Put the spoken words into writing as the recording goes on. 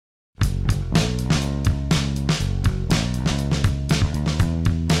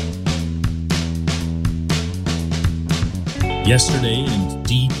Yesterday and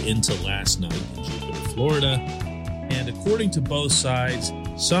deep into last night in Jupiter, Florida, and according to both sides,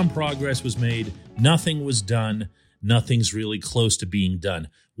 some progress was made, nothing was done, nothing's really close to being done,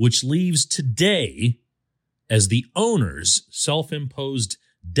 which leaves today as the owner's self-imposed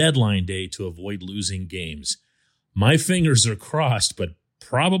deadline day to avoid losing games. My fingers are crossed, but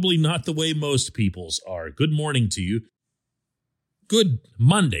probably not the way most people's are. Good morning to you. Good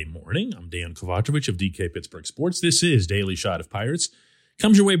Monday morning. I'm Dan Kovacevic of DK Pittsburgh Sports. This is Daily Shot of Pirates.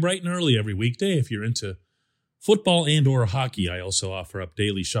 Comes your way bright and early every weekday. If you're into football and or hockey, I also offer up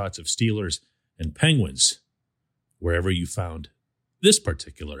daily shots of Steelers and Penguins wherever you found this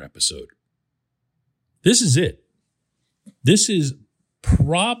particular episode. This is it. This is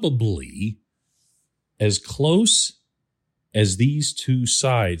probably as close as these two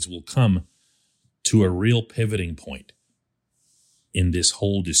sides will come to a real pivoting point in this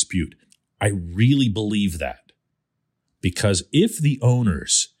whole dispute. I really believe that, because if the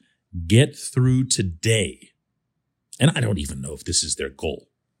owners get through today, and I don't even know if this is their goal,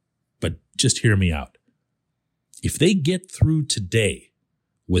 but just hear me out. If they get through today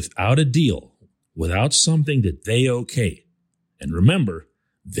without a deal, without something that they okay, and remember,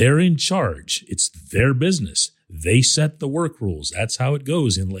 they're in charge. It's their business. They set the work rules. That's how it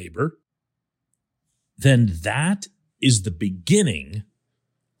goes in labor. Then that is the beginning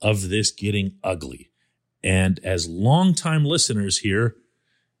of this getting ugly. And as longtime listeners here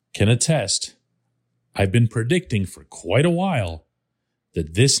can attest, I've been predicting for quite a while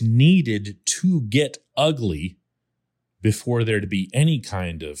that this needed to get ugly before there to be any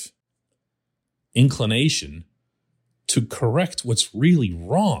kind of inclination to correct what's really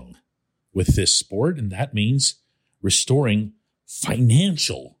wrong with this sport, and that means restoring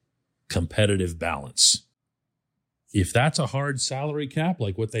financial competitive balance. If that's a hard salary cap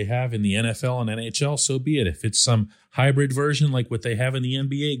like what they have in the NFL and NHL, so be it. If it's some hybrid version like what they have in the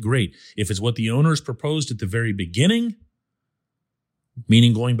NBA, great. If it's what the owners proposed at the very beginning,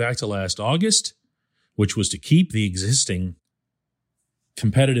 meaning going back to last August, which was to keep the existing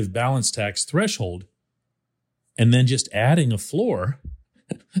competitive balance tax threshold and then just adding a floor,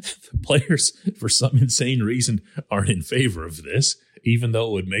 the players, for some insane reason, aren't in favor of this, even though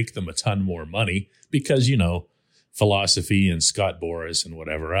it would make them a ton more money because, philosophy and Scott Boras and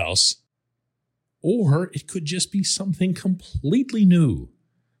whatever else. Or it could just be something completely new,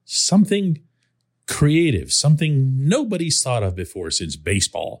 something creative, something nobody's thought of before since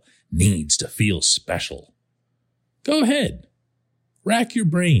baseball needs to feel special. Go ahead. Rack your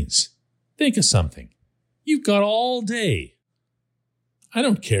brains. Think of something. You've got all day. I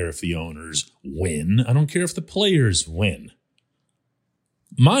don't care if the owners win. I don't care if the players win.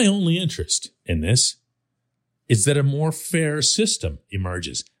 My only interest in this is that a more fair system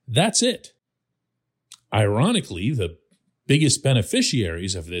emerges. That's it. Ironically, the biggest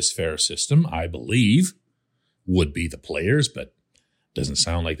beneficiaries of this fair system, I believe, would be the players, but doesn't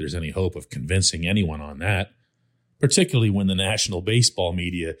sound like there's any hope of convincing anyone on that, particularly when the national baseball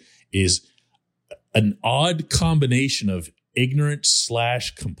media is an odd combination of ignorant /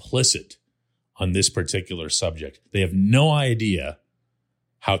 complicit on this particular subject. They have no idea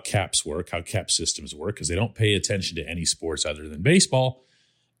how caps work, how cap systems work, because they don't pay attention to any sports other than baseball.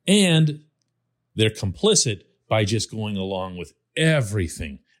 And they're complicit by just going along with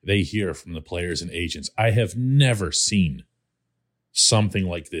everything they hear from the players and agents. I have never seen something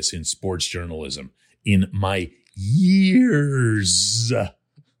like this in sports journalism in my years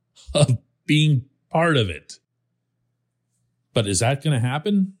of being part of it. But is that going to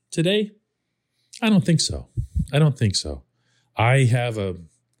happen today? I don't think so. I have a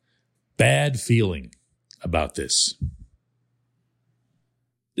bad feeling about this.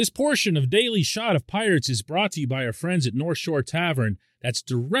 This portion of Daily Shot of Pirates is brought to you by our friends at North Shore Tavern. That's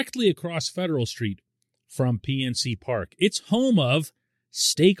directly across Federal Street from PNC Park. It's home of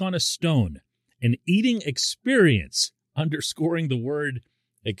Steak on a Stone, an eating experience, underscoring the word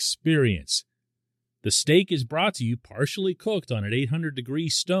experience. The steak is brought to you partially cooked on an 800-degree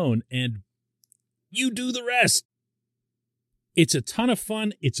stone, and you do the rest. It's a ton of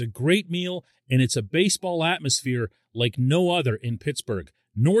fun, it's a great meal, and it's a baseball atmosphere like no other in Pittsburgh.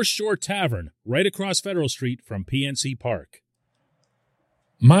 North Shore Tavern, right across Federal Street from PNC Park.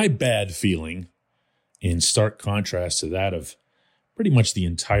 My bad feeling, in stark contrast to that of pretty much the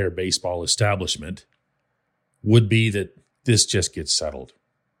entire baseball establishment, would be that this just gets settled.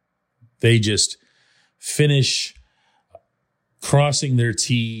 They just finish crossing their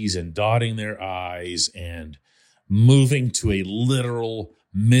T's and dotting their I's and moving to a literal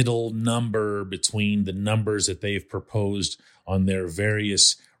middle number between the numbers that they've proposed on their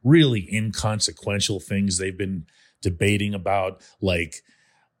various really inconsequential things they've been debating about like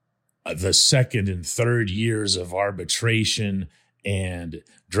the second and third years of arbitration and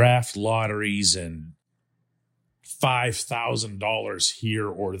draft lotteries and $5,000 here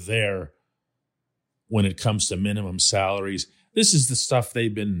or there when it comes to minimum salaries. This is the stuff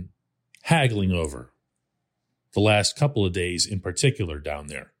they've been haggling over the last couple of days in particular down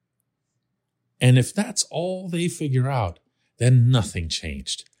there. And if that's all they figure out, then nothing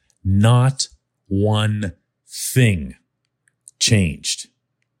changed. Not one thing changed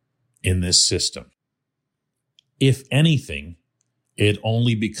in this system. If anything, it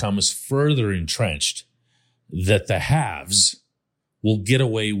only becomes further entrenched that the haves will get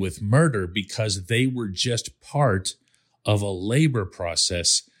away with murder because they were just part of a labor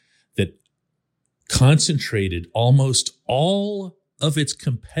process that concentrated almost all of its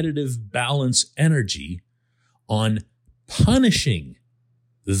competitive balance energy on punishing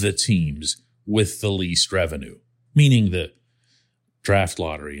the teams with the least revenue, meaning the draft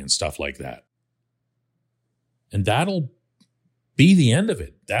lottery and stuff like that. And that'll be the end of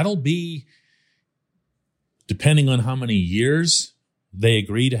it. That'll be, depending on how many years they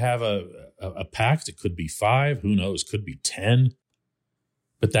agree to have a pact, it could be 5, who knows, could be 10.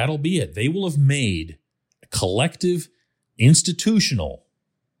 But that'll be it. They will have made a collective institutional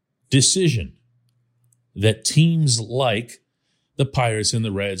decision that teams like the Pirates and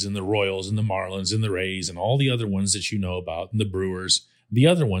the Reds and the Royals and the Marlins and the Rays and all the other ones that you know about, and the Brewers, the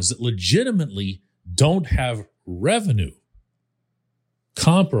other ones that legitimately don't have revenue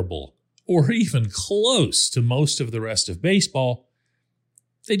comparable or even close to most of the rest of baseball,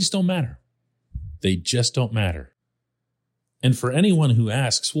 they just don't matter. They just don't matter. And for anyone who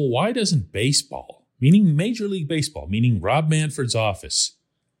asks, well, why doesn't baseball, meaning Major League Baseball, meaning Rob Manfred's office,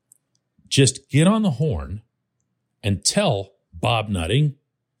 just get on the horn and tell Bob Nutting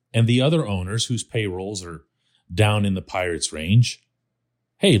and the other owners whose payrolls are down in the Pirates range,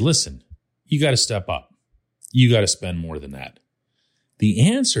 hey, listen, you got to step up. You got to spend more than that. The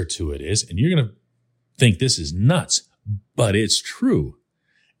answer to it is, and you're going to think this is nuts, but it's true,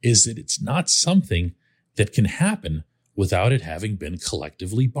 is that it's not something that can happen without it having been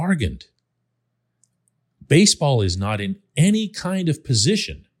collectively bargained. Baseball is not in any kind of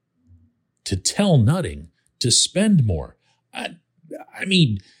position to tell Nutting to spend more. I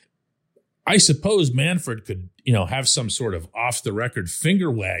mean, I suppose Manfred could, have some sort of off-the-record finger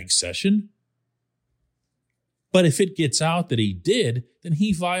wag session. But if it gets out that he did, then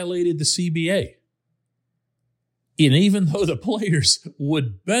he violated the CBA. And even though the players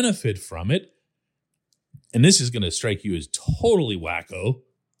would benefit from it, and this is going to strike you as totally wacko,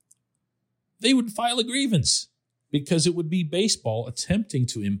 they would file a grievance because it would be baseball attempting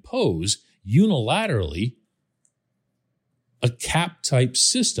to impose unilaterally a cap-type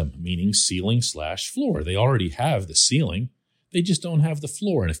system, meaning ceiling/floor. They already have the ceiling. They just don't have the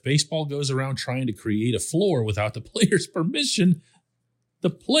floor. And if baseball goes around trying to create a floor without the players' permission,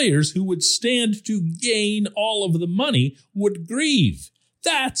 the players who would stand to gain all of the money would grieve.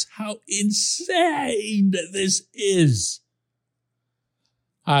 That's how insane this is.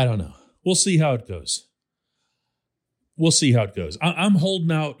 I don't know. We'll see how it goes. I'm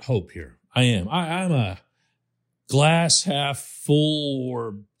holding out hope here. I am. I'm a glass half full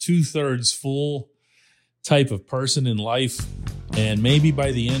or 2/3 full type of person in life. And maybe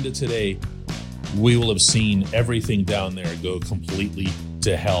by the end of today, we will have seen everything down there go completely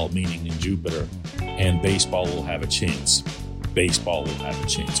to hell, meaning in Jupiter, and baseball will have a chance. Baseball will have a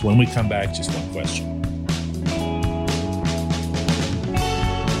chance. When we come back, just one question.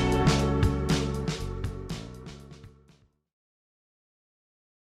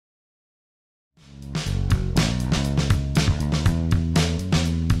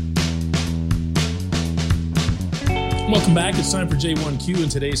 Welcome back. It's time for J1Q,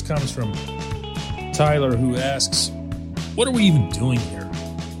 and today's comes from Tyler, who asks, what are we even doing here?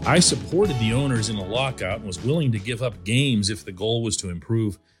 I supported the owners in a lockout and was willing to give up games if the goal was to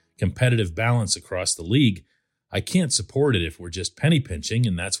improve competitive balance across the league. I can't support it if we're just penny pinching,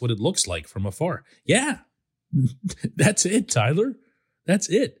 and that's what it looks like from afar. Yeah, that's it, Tyler. That's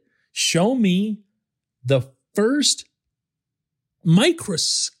it. Show me the first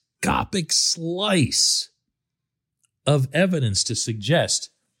microscopic slice of evidence to suggest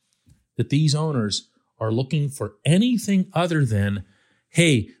that these owners are looking for anything other than,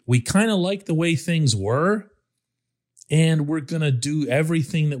 hey, we kind of like the way things were, and we're going to do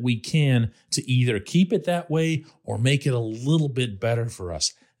everything that we can to either keep it that way or make it a little bit better for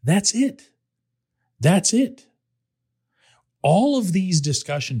us. That's it. That's it. All of these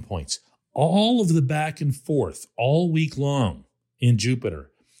discussion points, all of the back and forth all week long in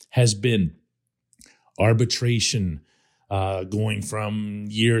Jupiter has been, arbitration going from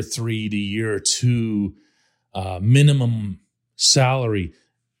year 3 to year 2, minimum salary,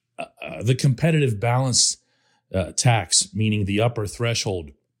 the competitive balance tax, meaning the upper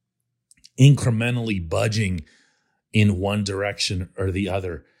threshold, incrementally budging in one direction or the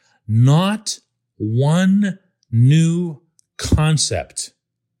other. Not one new concept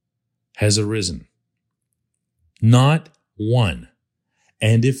has arisen. Not one.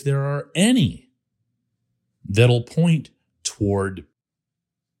 And if there are any that'll point toward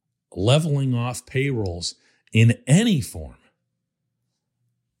leveling off payrolls in any form,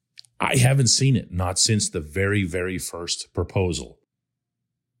 I haven't seen it, not since the very, very first proposal.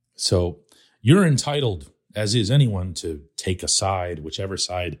 So you're entitled, as is anyone, to take a side, whichever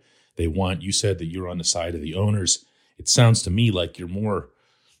side they want. You said that you're on the side of the owners. It sounds to me like you're more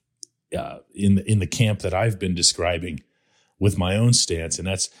in the camp that I've been describing with my own stance, and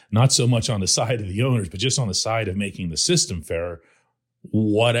that's not so much on the side of the owners, but just on the side of making the system fairer,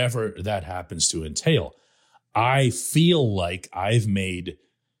 whatever that happens to entail. I feel like I've made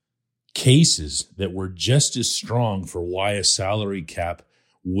cases that were just as strong for why a salary cap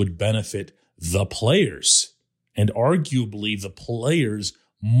would benefit the players, and arguably the players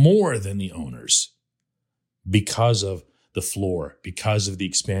more than the owners, because of the floor, because of the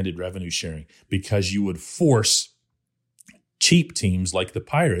expanded revenue sharing, because you would force cheap teams like the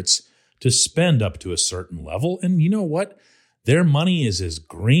Pirates to spend up to a certain level. And you know what? Their money is as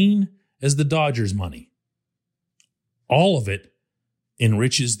green as the Dodgers' money. All of it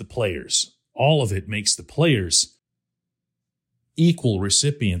enriches the players. All of it makes the players equal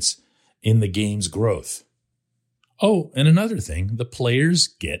recipients in the game's growth. Oh, and another thing, the players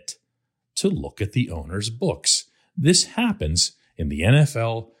get to look at the owner's books. This happens in the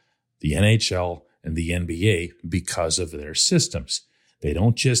NFL, the NHL, and the NBA because of their systems. They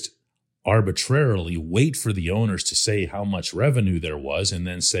don't just arbitrarily wait for the owners to say how much revenue there was and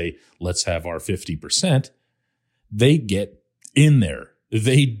then say, let's have our 50%. They get in there.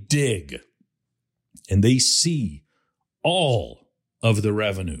 They dig. And they see all of the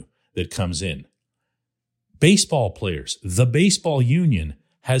revenue that comes in. Baseball players, the baseball union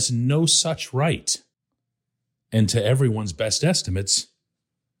has no such right. And to everyone's best estimates,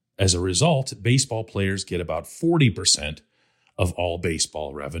 as a result, baseball players get about 40% of all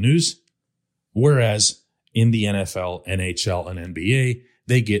baseball revenues, whereas in the NFL, NHL, and NBA,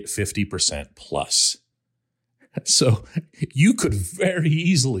 they get 50% plus. So you could very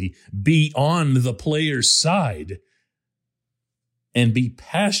easily be on the player's side and be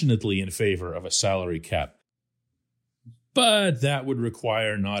passionately in favor of a salary cap. But that would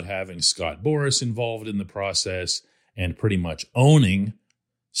require not having Scott Boras involved in the process and pretty much owning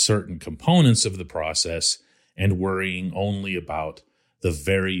certain components of the process and worrying only about the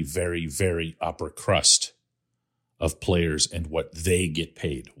very, very, very upper crust of players and what they get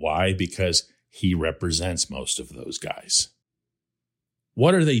paid. Why? Because he represents most of those guys.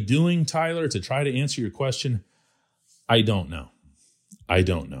 What are they doing, Tyler, to try to answer your question? I don't know. I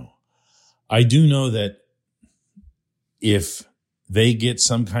don't know. I do know that if they get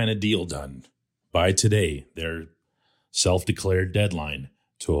some kind of deal done by today, their self-declared deadline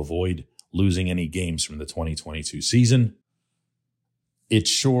to avoid losing any games from the 2022 season, it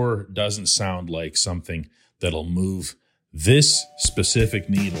sure doesn't sound like something that'll move this specific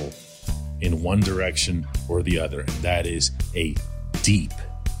needle in one direction or the other. And that is a deep,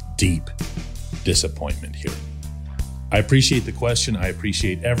 deep disappointment here. I appreciate the question. I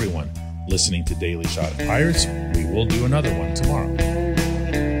appreciate everyone listening to Daily Shot of Pirates. We will do another one tomorrow.